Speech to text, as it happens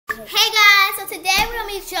Hey guys, so today we're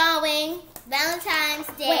gonna be drawing Valentine's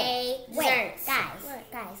Day desserts.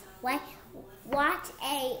 Guys, watch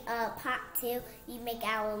a part 2. You make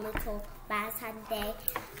our little Valentine's Day.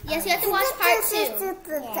 Yes, you have to watch part 2.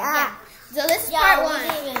 Yeah. So this is part 1.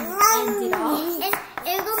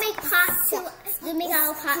 And we'll make part 2. We'll make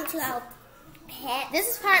our part 2 our pet. This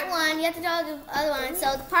is part 1. You have to draw the other one.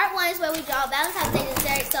 So part 1 is where we draw Valentine's Day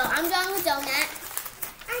dessert. So I'm drawing a donut.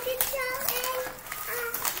 I can draw a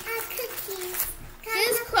cookie.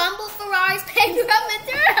 This is crumble Ferrari's paper coming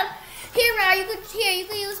through. Here, Rara, you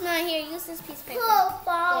can use mine. Here, use this piece of paper. Poor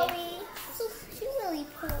Bobby. She's really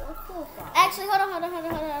poor. Actually, hold on.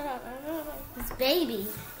 This baby,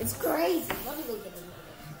 it's crazy. Let me go get it.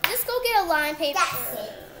 Just go get a line paper. That's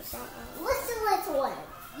it. What's the little one?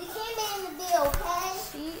 You can't be in the video, okay?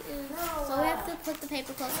 She is. So we have to put the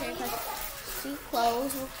paper close here because she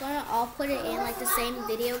closed. We're gonna all put it in like the same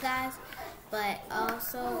video, guys. But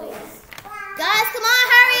also, guys, come on,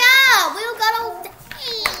 hurry up! We don't got no.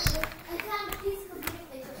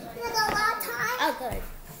 Oh, good.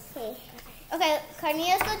 Okay,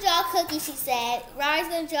 Carnia's gonna draw a cookie, she said. Rari's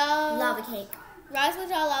gonna draw Lava cake. Rari's gonna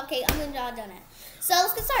draw a lava cake. I'm gonna draw a donut. So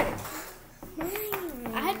let's get started.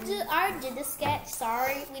 I already did the sketch.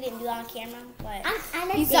 Sorry, we didn't do that on camera, but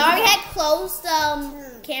we already had closed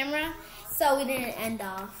camera, so we didn't end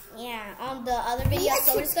off. Yeah, on the other video.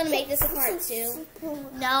 So we're just gonna make this a part 2.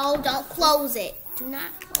 No, don't close it. Do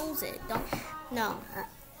not close it. Don't. No.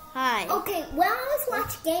 Hi. Okay, when I always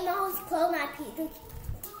watch game, I always close my PC.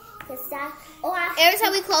 Every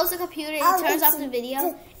time we close the computer, it turns off the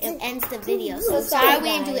video. It ends the video. So sorry we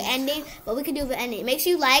didn't do the ending, but we can do the ending. Make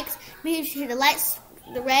sure you like. Make sure you hit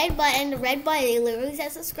the red button. The red button, it literally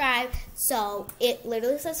says subscribe. So it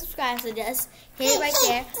literally says subscribe. So just hit it right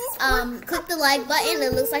there. Click the like button.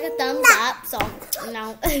 It looks like a thumbs up. So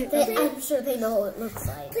no. I'm sure they know what it looks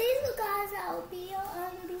like. Please, look, guys, I'll be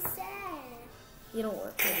sad. You don't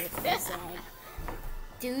want me to be sad.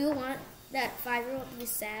 Do you want that 5-year-old to be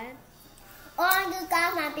sad? Or you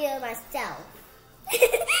guys might be with myself.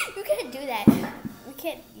 You can't do that. You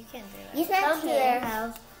can't do that. You can't come to their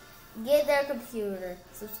house, get their computer,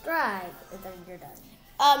 subscribe, and then you're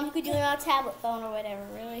done. You could do it on a tablet phone or whatever.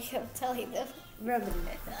 Really, I'm telling them.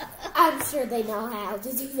 I'm sure they know how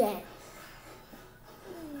to do that.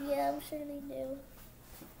 Yeah, I'm sure they do.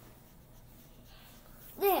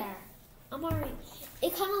 There. I'm already.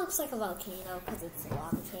 It kind of looks like a volcano because it's a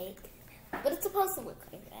lava cake, but it's supposed to look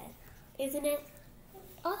like that, isn't it?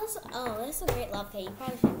 That's a great love cake. You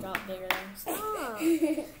probably should draw it bigger though. Stop.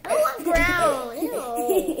 I want brown.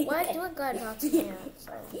 Ew. Why do it good?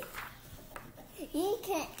 You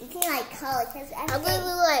can like color because I'm gonna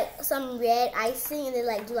do like some red icing and then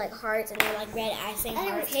like do like hearts and then like red icing. I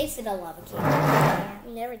never hearts. tasted a lava cake.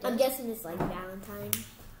 You never did. I'm guessing it's like Valentine.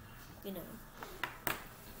 You know.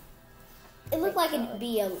 It looked like it'd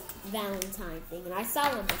be a Valentine thing, and I saw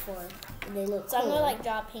them before, and they looked. So cool. I'm gonna like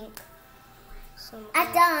draw pink.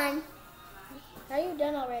 I'm done. Are you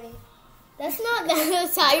done already? That's not that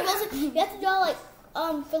time. You have to draw like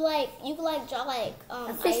for like you could like draw like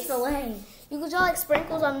a fish ice. fillet. You could draw like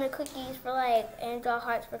sprinkles on the cookies for like and draw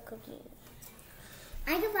hearts for cookies.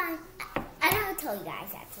 I know how to tell you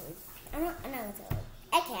guys actually. I know how to tell you.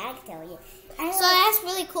 Okay, I can tell you. So that's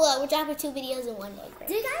really cool. We're dropping 2 videos in one day. Great.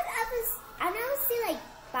 Do you guys I never see like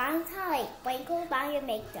Valentine like sprinkles by your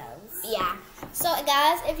make those. Yeah. So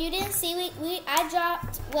guys, if you didn't see, I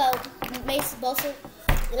dropped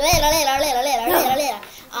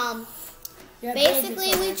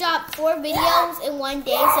basically we dropped 4 videos in one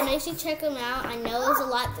day. So make sure you check them out. I know there's a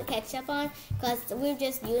lot to catch up on because we're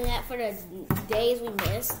just doing that for the days we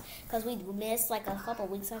missed because we missed like a couple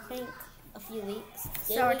weeks, I think, a few weeks.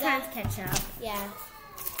 So we're trying to catch up. Yeah.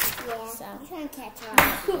 Yeah, so I'm trying to catch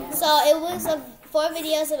up. So it was 4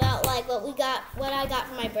 videos about like what I got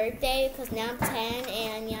for my birthday because now I'm 10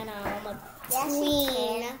 and you know I'm a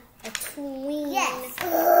tween. A tween. Yes.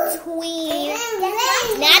 Tween.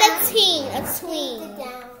 Not a teen. A tween.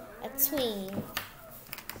 A tween.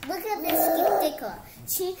 Look at this sticker.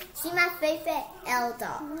 She's my favorite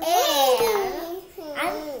elder.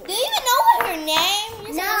 And do you even know what her name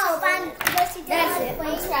is? no, but she does it. And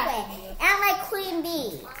I'm like Queen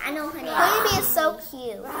Bee. I know her name. Queen Bee is so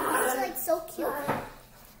cute. She's like so cute.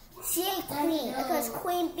 She ain't queen because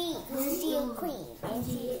Queen Bee. She a queen, and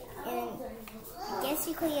I guess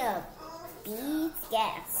she queen of bees.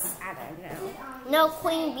 Yes, I don't know. No,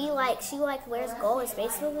 Queen Bee she wears gold. It's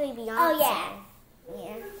basically Beyonce. Oh yeah.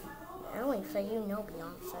 I don't think so. You know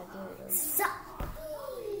Beyonce, do you? So,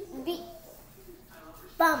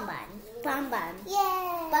 Bun Bun. Yeah. Bun Bun.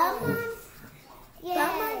 Yeah.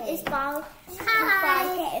 Bun Bun is followed.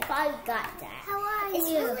 Hi. It I got that. How are It's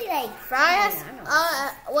you? really like Fries. I don't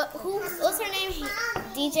know. What's her name?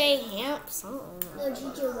 DJ Hamp. Something. No,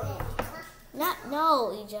 DJ Wack.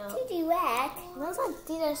 No, Egypt. DJ Wack. That's like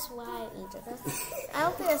DJ Swag, Egypt. I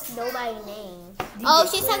don't think that's nobody's name. Oh,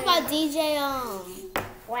 she's talking about DJ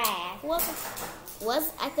Wack.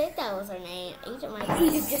 I think that was her name. Egypt might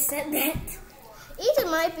You be. just said that.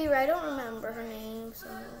 Egypt might be right. I don't remember her name. So.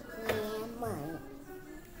 Mine.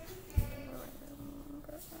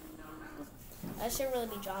 I should really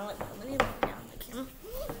be drawing like that. Let me look down the camera.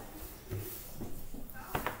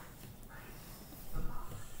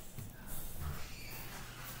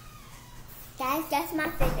 Guys, guess my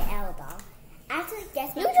favorite elbow. Actually,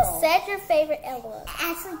 guess my You toe. just said your favorite elbow.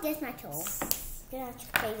 Actually, guess my toe. Guess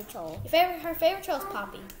my favorite toe. Her favorite troll is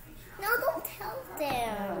Poppy. No, don't tell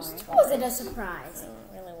them. Was it a surprise? It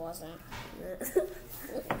really wasn't.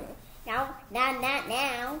 Now.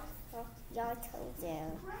 Y'all told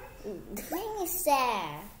them. Make me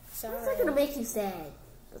sad. Sorry. It's not gonna make you sad.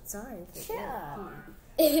 But sorry. Shut up.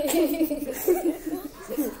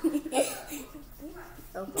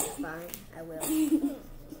 Okay, fine. I will.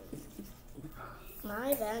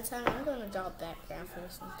 My Valentine, I'm gonna draw a background for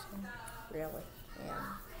this one too. Really? Yeah.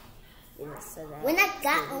 You know, so that. When I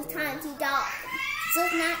got on time to dog,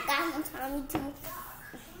 just not got on time to.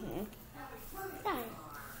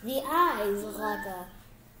 The eyes look like a.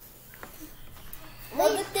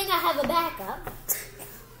 Well, good thing I have a backup.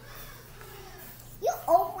 You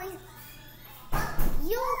always.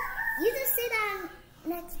 You just sit on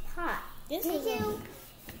next part. This Did is you?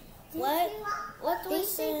 What? What do we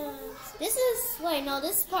say? This is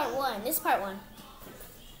this is part 1. This is part 1.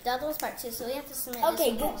 The other one's part 2, so we have to submit.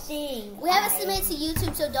 Okay, this good one. thing. We haven't submitted to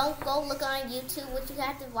YouTube, so don't go look on YouTube. What you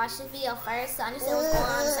have to watch this video first to understand what's going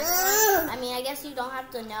on in the second one. I mean, I guess you don't have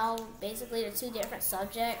to know basically the 2 different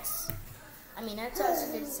subjects. I mean, that's also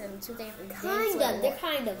two different things. They're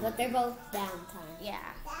kind of, but they're both Valentine. Yeah.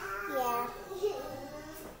 Yeah.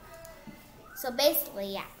 So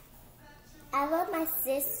basically, yeah. I love my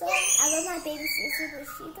sister. I love my baby sister, but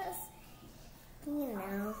she just,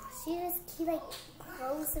 she just keep like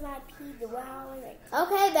close to my pee while like.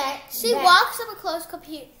 Okay, back. She walks up and close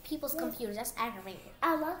people's computers. That's aggravating.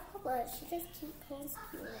 I love her, but she just keep close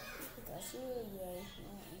to me.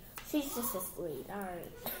 She's just asleep.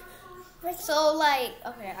 Alright. So like,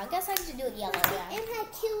 okay, I guess I should do it yellow. Yeah. And her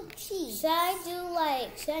cute cheeks. Should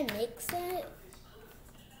I mix it?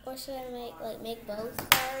 Or should I make both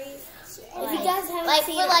furries? If you guys haven't like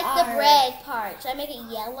seen for like the our- bread part, should I make it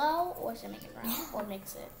yellow or should I make it brown or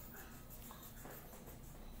mix it?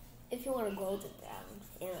 If you want to golden brown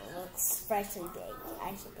and it looks freshly baked,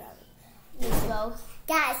 I should probably. Mix both.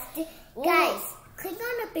 Guys, click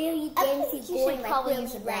on the bell you I get think if you you're should going probably like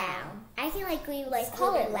use really it loud. brown. I can like really like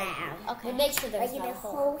color really it loud. Okay. But make sure there's Like in no the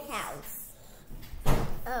whole house.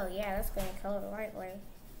 Oh yeah, that's gonna color the right way.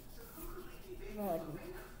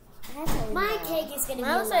 My cake is gonna be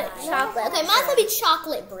Mine's like light. chocolate. Okay, mine's gonna be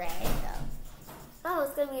chocolate bread though. Oh,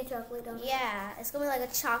 it's gonna be a chocolate donut. Yeah, it's gonna be like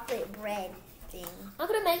a chocolate bread thing. I'm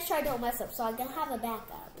gonna make sure I don't mess up, so I'm gonna have a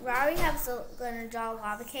backup. Rory gonna draw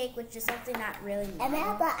lava cake, which is something not really normal. And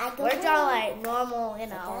then, but I go. We're drawing like normal,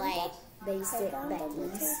 like. Basic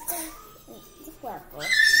Becky's.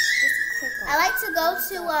 I like to go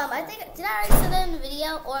to I think did I already say that in the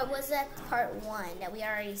video or was that part 1 that we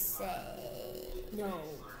already said? No,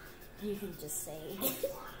 you can just say.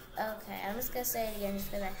 Okay, I'm just gonna say it again just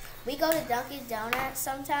for that. We go to Dunkin' Donuts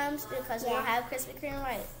sometimes because we don't have Krispy Kreme,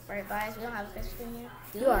 right, guys? We don't have Krispy Kreme here.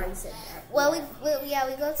 You already said that. Well, we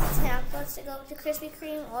go to Tampa to go to Krispy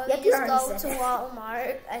Kreme, or Yep, we you just go already to said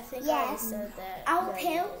Walmart. I think I already Yes. said that.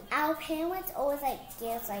 Our parents always like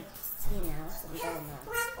give us like some donuts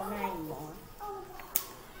or not anymore.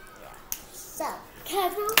 So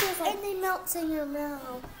And they melt in your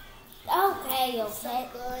mouth. Okay.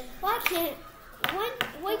 Good.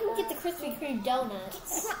 Why you get the Krispy Kreme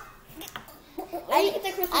donuts? Why you get the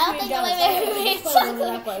Krispy I don't Kreme think donuts? sorry.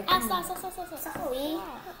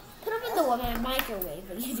 Put them in the microwave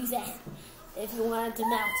when you do that. If you want it to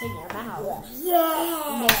melt in your mouth.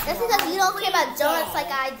 That's because you don't care about donuts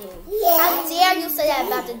like I do. How dare you say that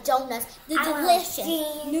about the donuts? They're delicious,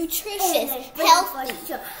 nutritious, healthy.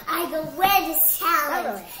 I can win this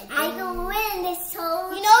challenge. I can win this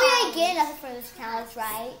challenge. You know you ain't getting nothing for this challenge,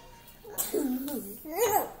 right?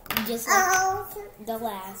 Just like the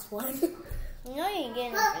last one. You know you ain't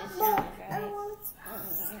getting nothing for this challenge,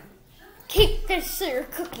 right? Keep the sugar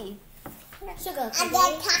cookie. Sugar I cookie.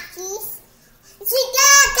 got cookies. She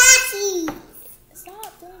got cookies.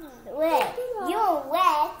 Stop doing that. Wet. You're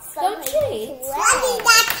wet. So Don't cheat. I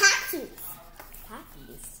got cookies.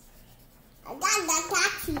 Cookies. I got the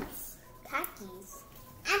cookies.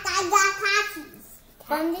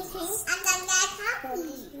 Bundy king.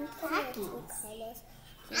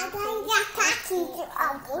 I got khakis.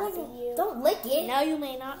 Don't lick it. No, you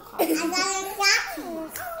may not copy. I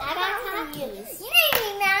got khakis. You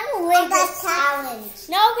didn't even lick the challenge.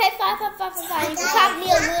 No, okay, fine. You copy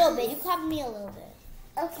me a little bit. You copy me a little bit.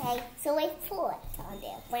 Okay, so wait for it. On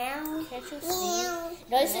there. Brown.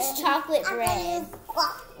 No, this is chocolate bread.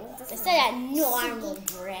 Instead of normal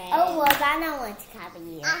bread. Oh, well, I don't want to copy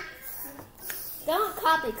you. Don't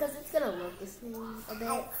copy because it's gonna look the same a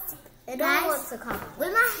bit. And no one wants to copy.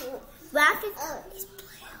 With my graphic, it's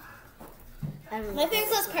Everyone. My favorite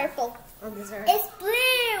color's purple. On dessert. It's blue.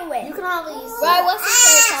 You can always Right, what's your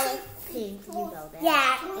favorite color? pink. You know that.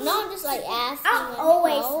 Yeah. No, I'm just like asking. I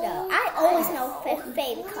always know. I always know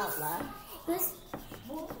favorite color. Cause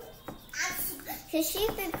she's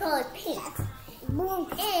the color pink.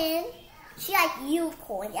 And she like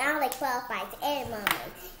unicorn. I like butterflies and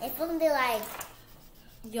mermaids. And from the like,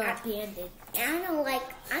 You're a bandit. I don't know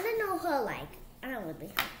her like. I don't know.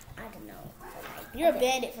 Like, You're a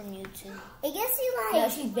bandit from YouTube. I guess you like. No,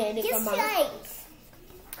 she's bandit from Guess you like.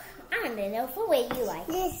 I don't know. For what you like.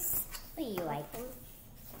 Yes. What do you like?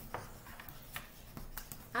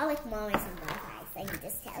 I like mermaids and butterflies. I can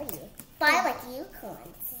just tell you. But I like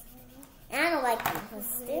unicorns. And I don't like them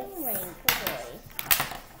because they're like pretty.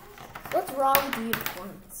 What's wrong with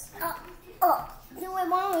unicorns? The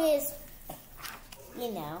mom is,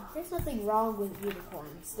 you know. There's nothing wrong with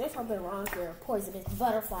unicorns. There's something wrong with your poisonous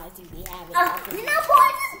butterflies you be having. You're not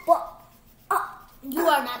poisonous, but You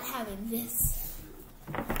are not having this.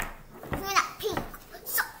 you're not pink.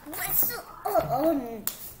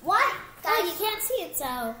 What? Oh, you can't see it,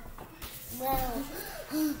 so. Well,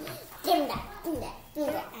 give that.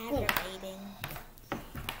 Aggravating.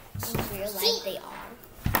 In real life, they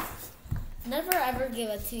are. Never ever give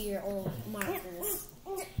a 2-year-old markers.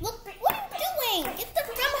 Look, what are you doing? Get them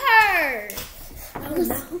from her.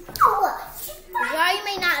 Why you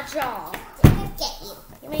may not draw. Get you.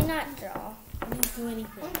 You may not draw. You didn't do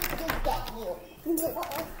anything. Get you.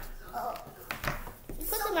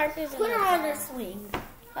 Put the markers in Put her her on her ball. swing.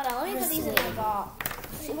 Hold on, let me put these in the ball.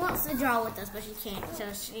 She wants to draw with us, but she can't. So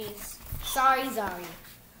she's sorry, Zari.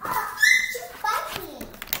 She's fighting.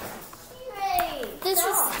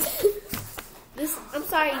 This. I'm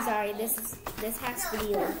sorry, Zari. This has to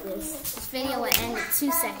be like this. This video will end in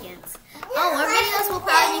 2 seconds. Oh, our videos will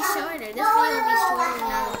probably be shorter. This video will be shorter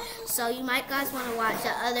than others. So you might guys want to watch the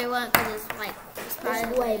other one because it's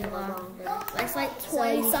probably way way more long. longer. It's like So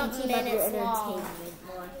you 20 can something keep up your minutes long. entertainment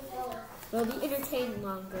more. It'll be entertaining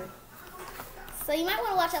longer. So you might want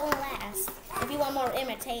to watch that one last if you want more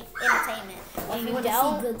entertainment. If you wanna see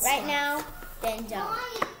don't good right stuff. now, then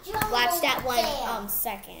don't. Watch that one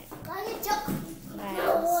second.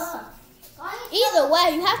 Nice. Either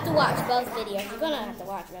way, you have to watch both videos. You're gonna have to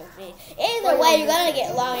watch both videos. Either way, you're gonna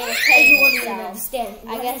get long entertainment. So Understand?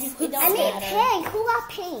 I guess it don't I need matter. pink. Who got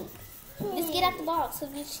pink? Just get out the box so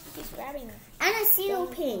you keep grabbing it. I don't see no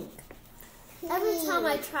pink. Every time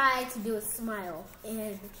I try to do a smile,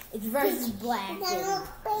 and it's versus black and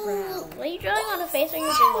brown. Are you drawing on the face or you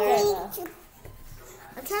do it?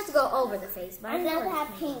 I tried to go over the face, but I I never never had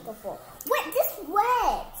can. pink before. Wait, this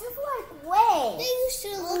red. This is like red. Then you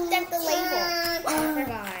should have looked at the label. I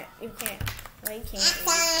forgot. You can't. No, you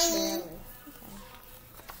can't.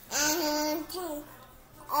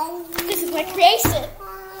 This is my creation.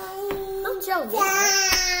 I'm joking.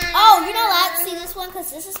 Oh, you're not allowed to see this one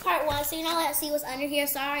because this is part 1, so you're not allowed to see what's under here.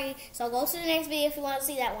 Sorry. So go to the next video if you want to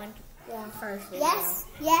see that one. Yeah, first video. Yes,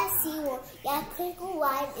 you will. Yeah, click on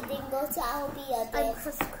live and then go to our video. I'm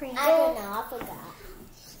cream. I don't know. I forgot.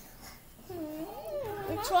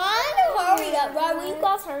 We're trying to hurry up, right? Will you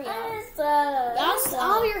guys hurry up? That's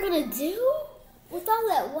all you're gonna do with all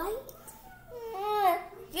that white?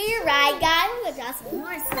 You're right, guys. We're gonna draw some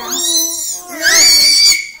more stuff.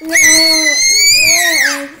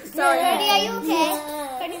 Sorry. Courtney, are you okay?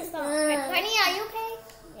 Courtney, stop. Courtney, are you okay?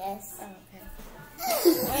 Yes.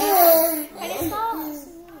 Courtney, stop.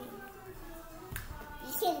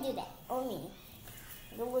 You can't do that. Only.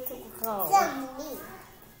 The little girl.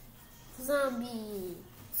 Zombie.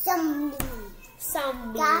 Zombie.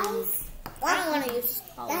 Guys. I don't want to use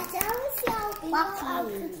color. That's our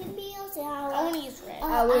cooking videos. I want to use red.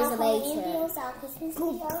 I was Our later. cooking videos, our Christmas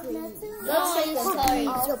videos. Don't say use color.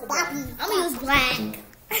 I'm going to use black.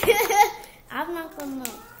 I'm not going to.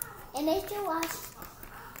 And they should watch.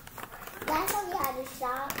 Last time we had a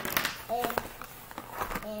shop,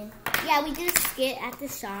 and Yeah, we did a skit at the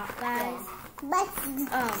shop, guys.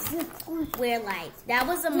 Where like that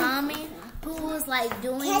was a mommy who was like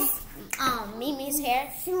doing Mimi's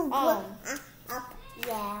hair.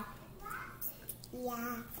 yeah.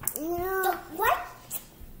 Yeah. No. What?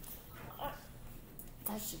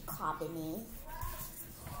 Does she copy me?